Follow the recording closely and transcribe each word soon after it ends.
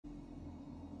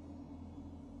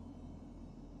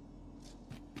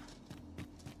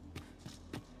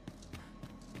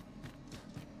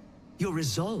Your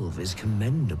resolve is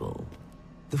commendable.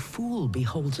 The fool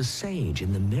beholds a sage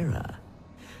in the mirror.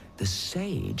 The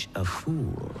sage a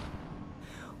fool.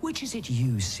 Which is it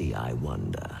you see, I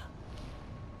wonder?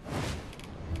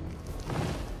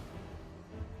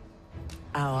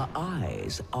 Our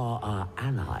eyes are our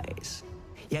allies.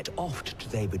 Yet oft do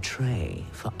they betray,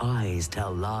 for eyes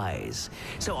tell lies.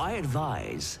 So I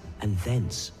advise, and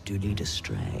thence do lead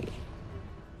astray.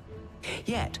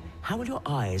 Yet, how will your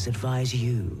eyes advise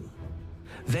you?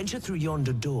 Venture through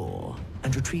yonder door,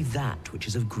 and retrieve that which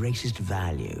is of greatest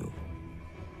value.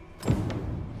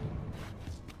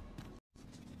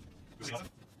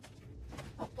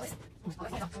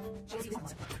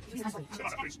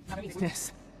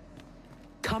 Yes.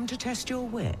 Come to test your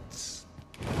wits.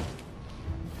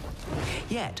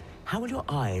 Yet, how will your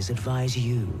eyes advise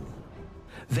you?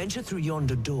 Venture through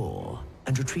yonder door,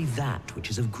 and retrieve that which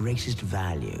is of greatest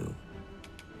value.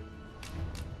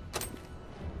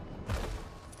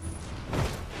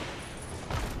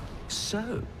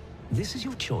 So, this is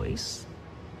your choice?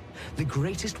 The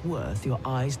greatest worth your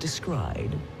eyes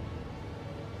descried?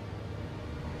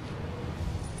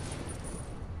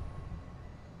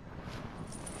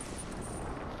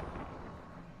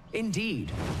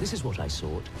 Indeed, this is what I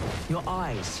sought. Your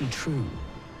eyes see true.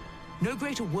 No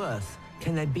greater worth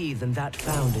can there be than that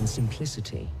found in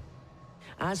simplicity.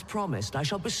 As promised, I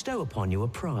shall bestow upon you a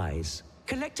prize.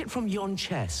 Collect it from yon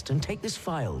chest and take this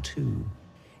file too.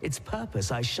 Its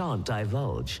purpose I shan't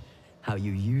divulge. How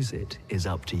you use it is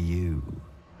up to you.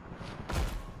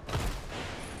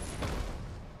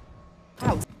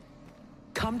 Out.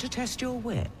 Come to test your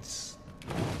wits.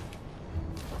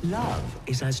 Love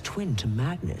is as twin to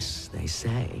madness, they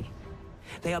say.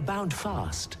 They are bound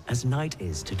fast, as night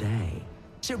is today.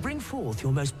 So bring forth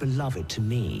your most beloved to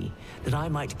me, that I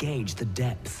might gauge the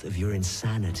depth of your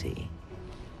insanity.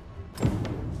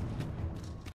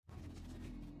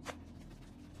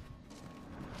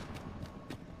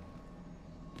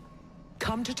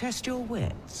 Come to test your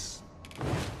wits.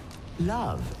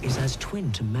 Love is as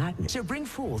twin to madness. So bring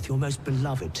forth your most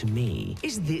beloved to me.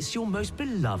 Is this your most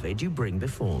beloved you bring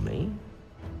before me?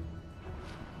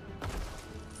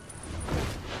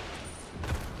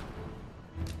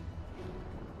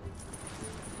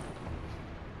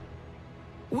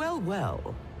 Well,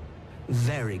 well.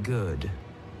 Very good.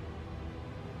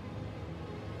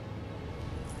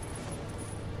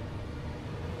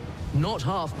 Not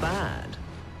half bad.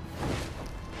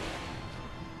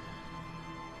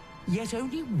 Yet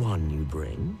only one you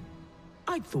bring?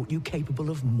 I'd thought you capable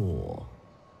of more.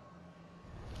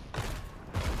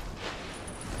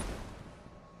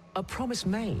 A promise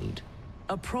made,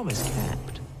 a promise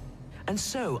kept. And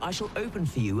so I shall open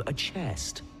for you a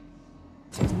chest.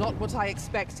 It's not what I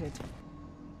expected.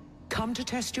 Come to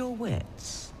test your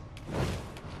wits.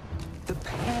 The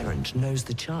parent knows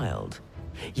the child,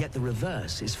 yet the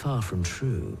reverse is far from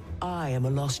true. I am a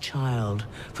lost child,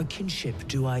 for kinship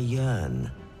do I yearn.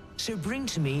 So bring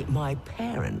to me my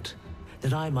parent,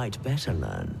 that I might better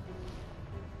learn.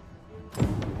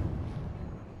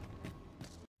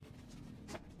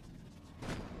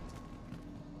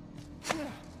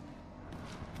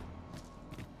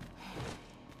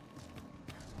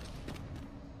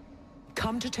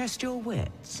 Come to test your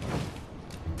wits.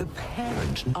 The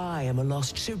parent, I am a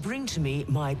lost, so bring to me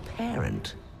my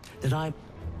parent, that I...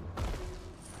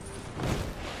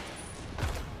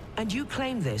 And you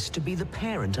claim this to be the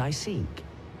parent I seek.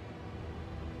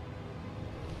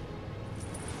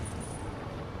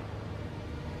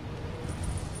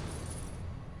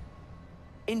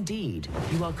 Indeed,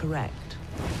 you are correct.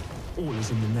 All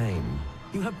is in the name.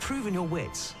 You have proven your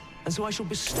wits, and so I shall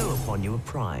bestow upon you a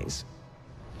prize.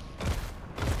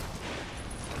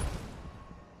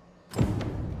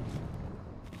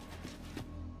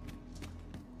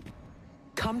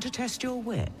 Come to test your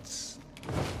wits.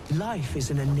 Life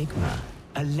is an enigma,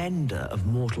 a lender of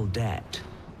mortal debt.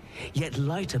 Yet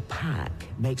lighter pack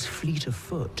makes fleeter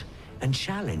foot, and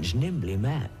challenge nimbly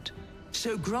met.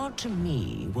 So grant to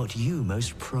me what you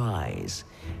most prize,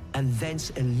 and thence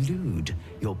elude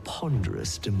your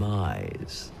ponderous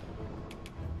demise.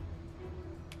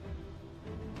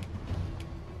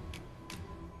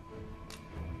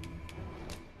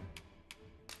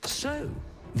 So,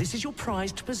 this is your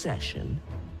prized possession?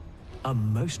 A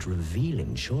most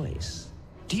revealing choice.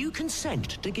 Do you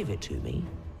consent to give it to me,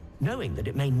 knowing that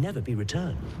it may never be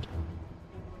returned?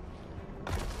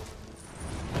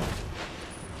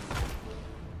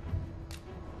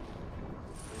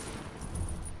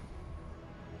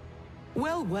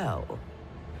 Well, well.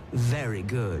 Very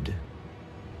good.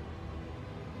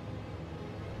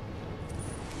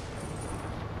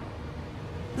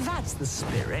 That's the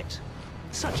spirit.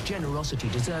 Such generosity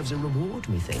deserves a reward,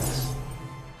 methinks.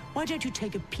 Why don't you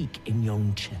take a peek in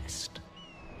yon chest?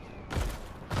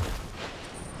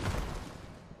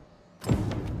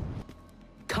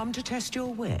 Come to test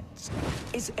your wits.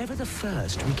 Is ever the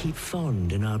first we keep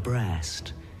fond in our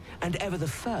breast, and ever the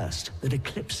first that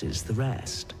eclipses the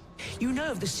rest. You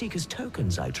know of the Seeker's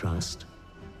tokens, I trust.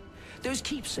 Those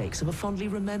keepsakes of a fondly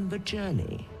remembered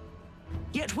journey.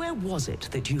 Yet where was it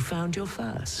that you found your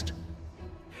first?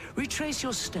 Retrace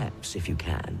your steps if you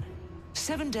can.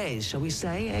 7 days, shall we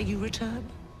say, ere you return?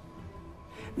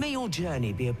 May your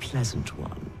journey be a pleasant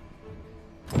one.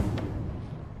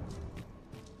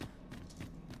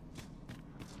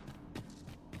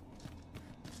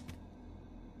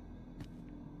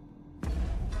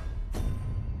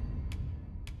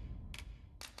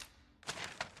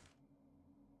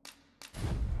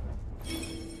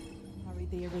 Hurry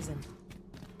the arisen.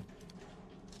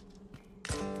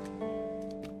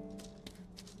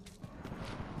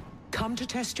 Come to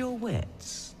test your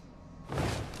wits.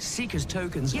 Seeker's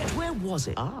tokens, yet where was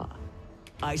it? Ah,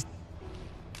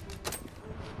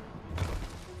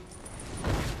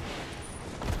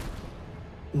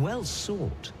 well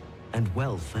sought and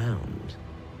well found.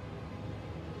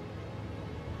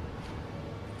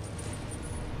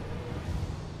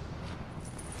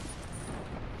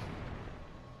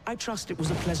 I trust it was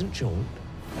a pleasant jaunt.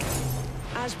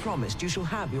 As promised, you shall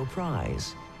have your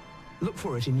prize. Look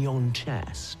for it in yon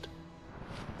chest.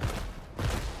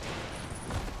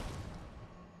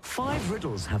 5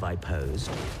 riddles have I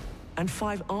posed, and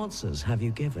 5 answers have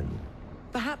you given.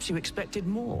 Perhaps you expected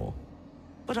more,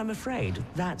 but I'm afraid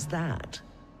that's that.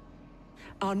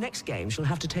 Our next game shall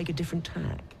have to take a different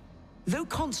tack. Though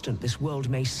constant this world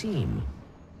may seem,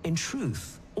 in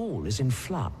truth, all is in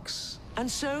flux.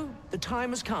 And so, the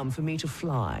time has come for me to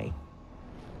fly.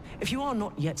 If you are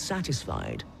not yet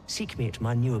satisfied, seek me at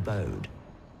my new abode.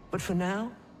 But for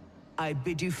now, I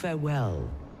bid you farewell,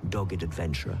 dogged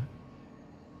adventurer.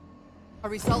 A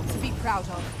result to be proud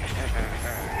of.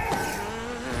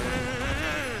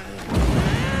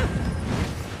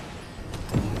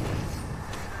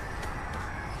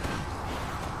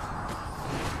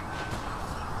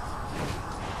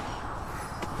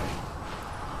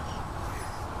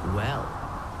 Well,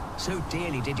 so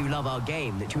dearly did you love our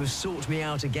game that you have sought me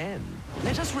out again.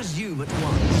 Let us resume at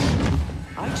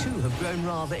once. I too have grown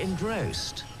rather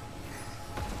engrossed.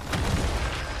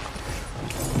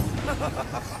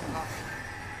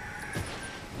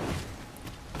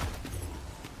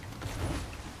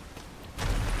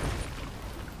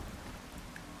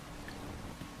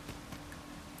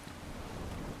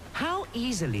 How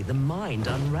easily the mind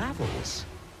unravels.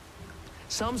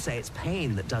 Some say it's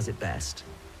pain that does it best,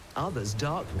 others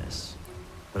darkness.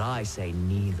 But I say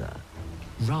neither.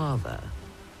 Rather,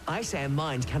 I say a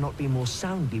mind cannot be more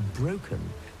soundly broken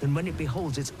than when it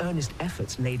beholds its earnest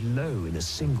efforts laid low in a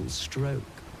single stroke.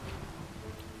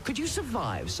 Could you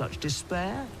survive such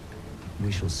despair?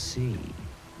 We shall see.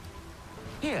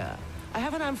 Here, I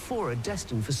have an amphora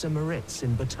destined for Sir Moritz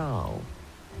in Batal.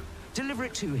 Deliver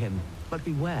it to him, but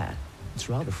beware, it's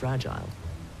rather fragile.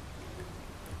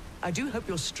 I do hope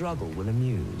your struggle will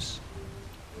amuse.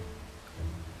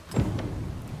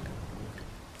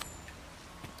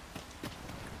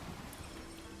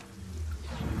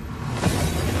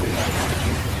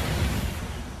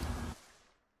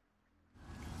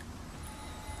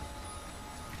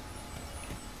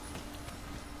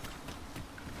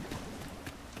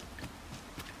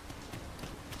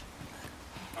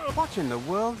 What in the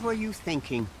world were you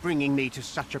thinking, bringing me to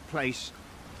such a place?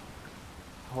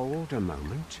 Hold a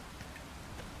moment.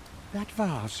 That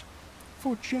vase.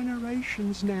 For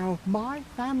generations now, my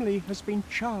family has been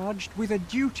charged with a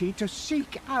duty to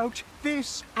seek out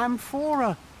this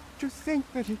amphora. To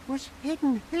think that it was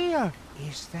hidden here.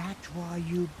 Is that why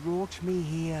you brought me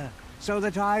here? So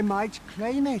that I might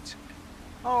claim it?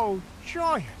 Oh,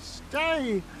 joyous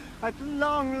day! At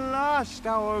long last,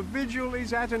 our vigil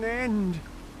is at an end.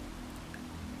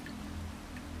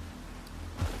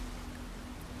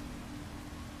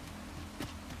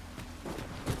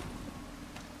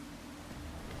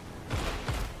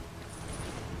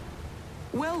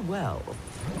 Well, well.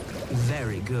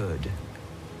 Very good.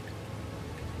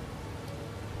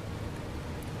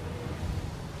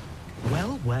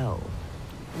 Well, well.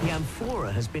 The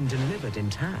amphora has been delivered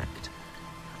intact.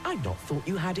 I'd not thought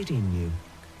you had it in you.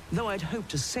 Though I'd hoped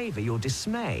to savor your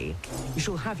dismay, you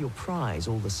shall have your prize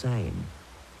all the same.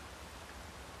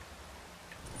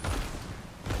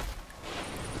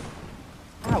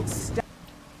 Outstanding.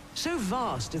 So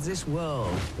vast is this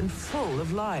world, and full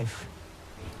of life.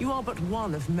 You are but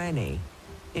one of many.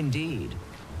 Indeed,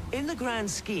 in the grand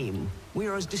scheme, We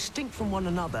are as distinct from one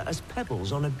another as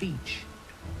pebbles on a beach.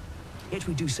 Yet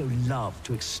we do so love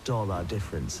to extol our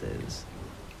differences.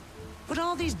 But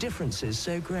are these differences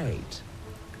so great?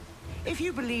 If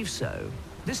you believe so,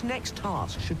 this next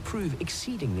task should prove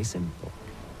exceedingly simple.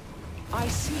 I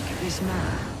seek this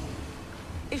man.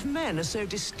 If men are so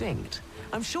distinct,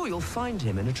 I'm sure you'll find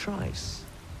him in a trice.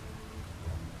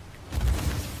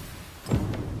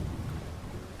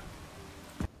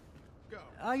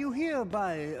 Are you here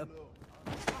by...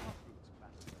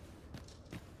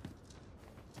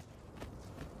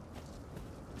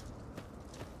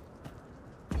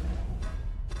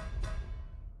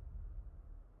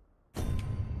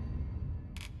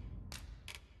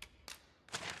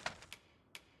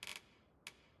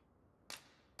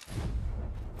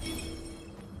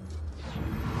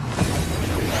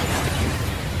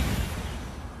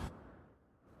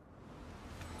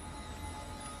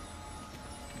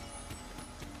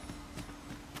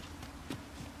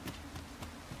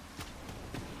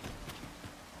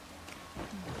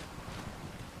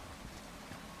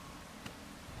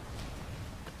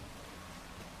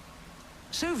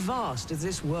 So vast is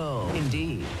this world,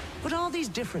 indeed. But are these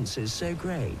differences so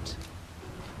great?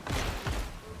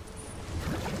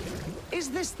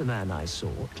 Is this the man I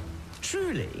sought?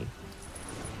 Truly?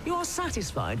 You are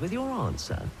satisfied with your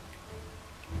answer?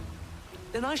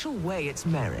 Then I shall weigh its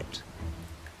merit.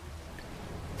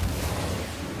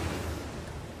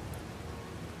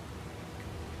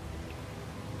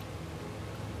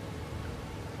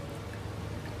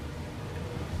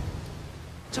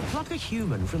 To pluck a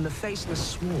human from the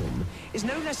faceless swarm is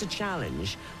no less a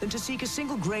challenge than to seek a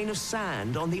single grain of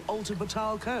sand on the Alta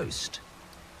Batal coast.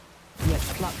 Yet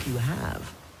pluck you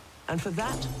have, and for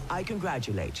that I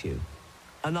congratulate you.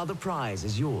 Another prize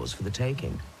is yours for the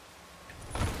taking.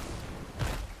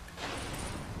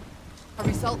 A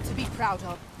result to be proud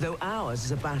of. Though ours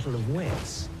is a battle of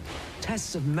wits,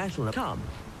 tests of mettle. Come,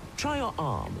 try your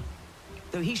arm.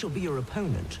 Though he shall be your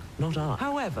opponent, not I.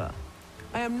 However,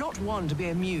 I am not one to be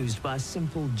amused by a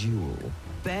simple duel.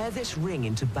 Bear this ring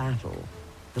into battle,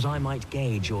 that I might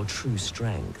gauge your true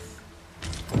strength.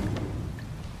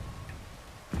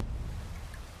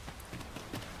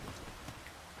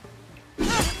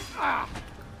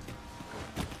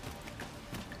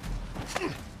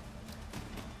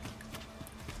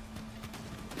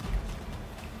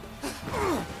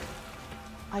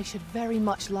 I should very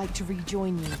much like to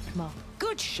rejoin you, Ma.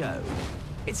 Good show.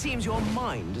 It seems your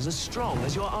mind is as strong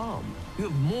as your arm. You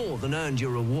have more than earned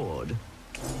your reward.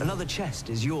 Another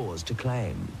chest is yours to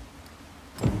claim.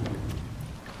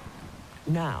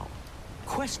 Now,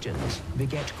 questions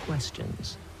beget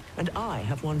questions, and I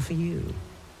have one for you.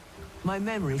 My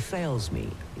memory fails me,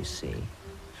 you see.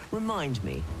 Remind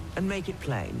me, and make it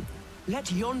plain.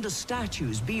 Let yonder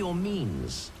statues be your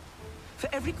means. For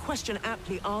every question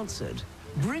aptly answered,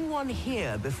 bring one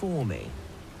here before me.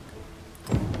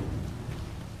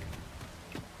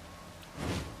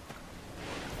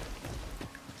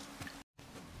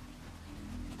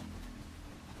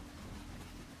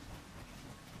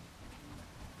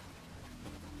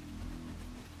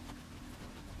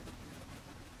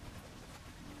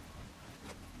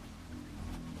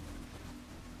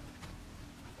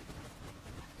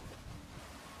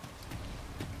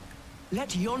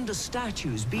 Let yonder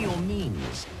statues be your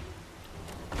means.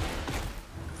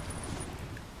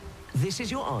 This is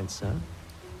your answer?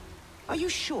 Are you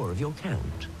sure of your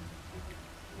count?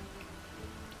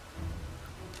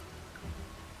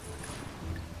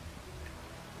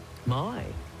 My,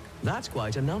 that's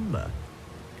quite a number.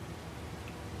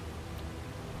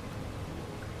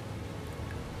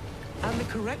 And the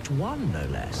correct one, no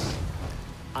less.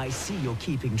 I see you're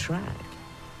keeping track.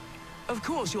 Of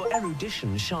course, your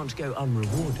erudition shan't go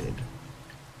unrewarded.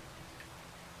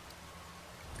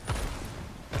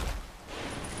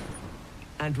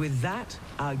 And with that,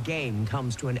 our game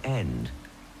comes to an end.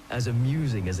 As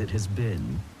amusing as it has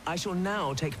been, I shall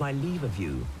now take my leave of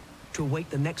you to await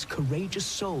the next courageous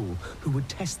soul who would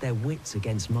test their wits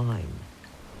against mine.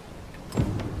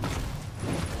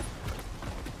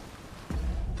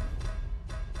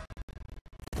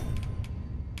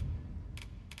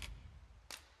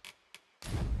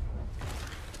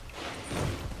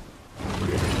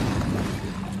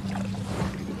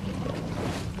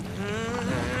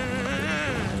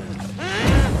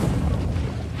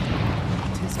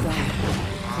 Tis well.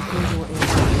 Fulfill your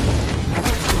ill.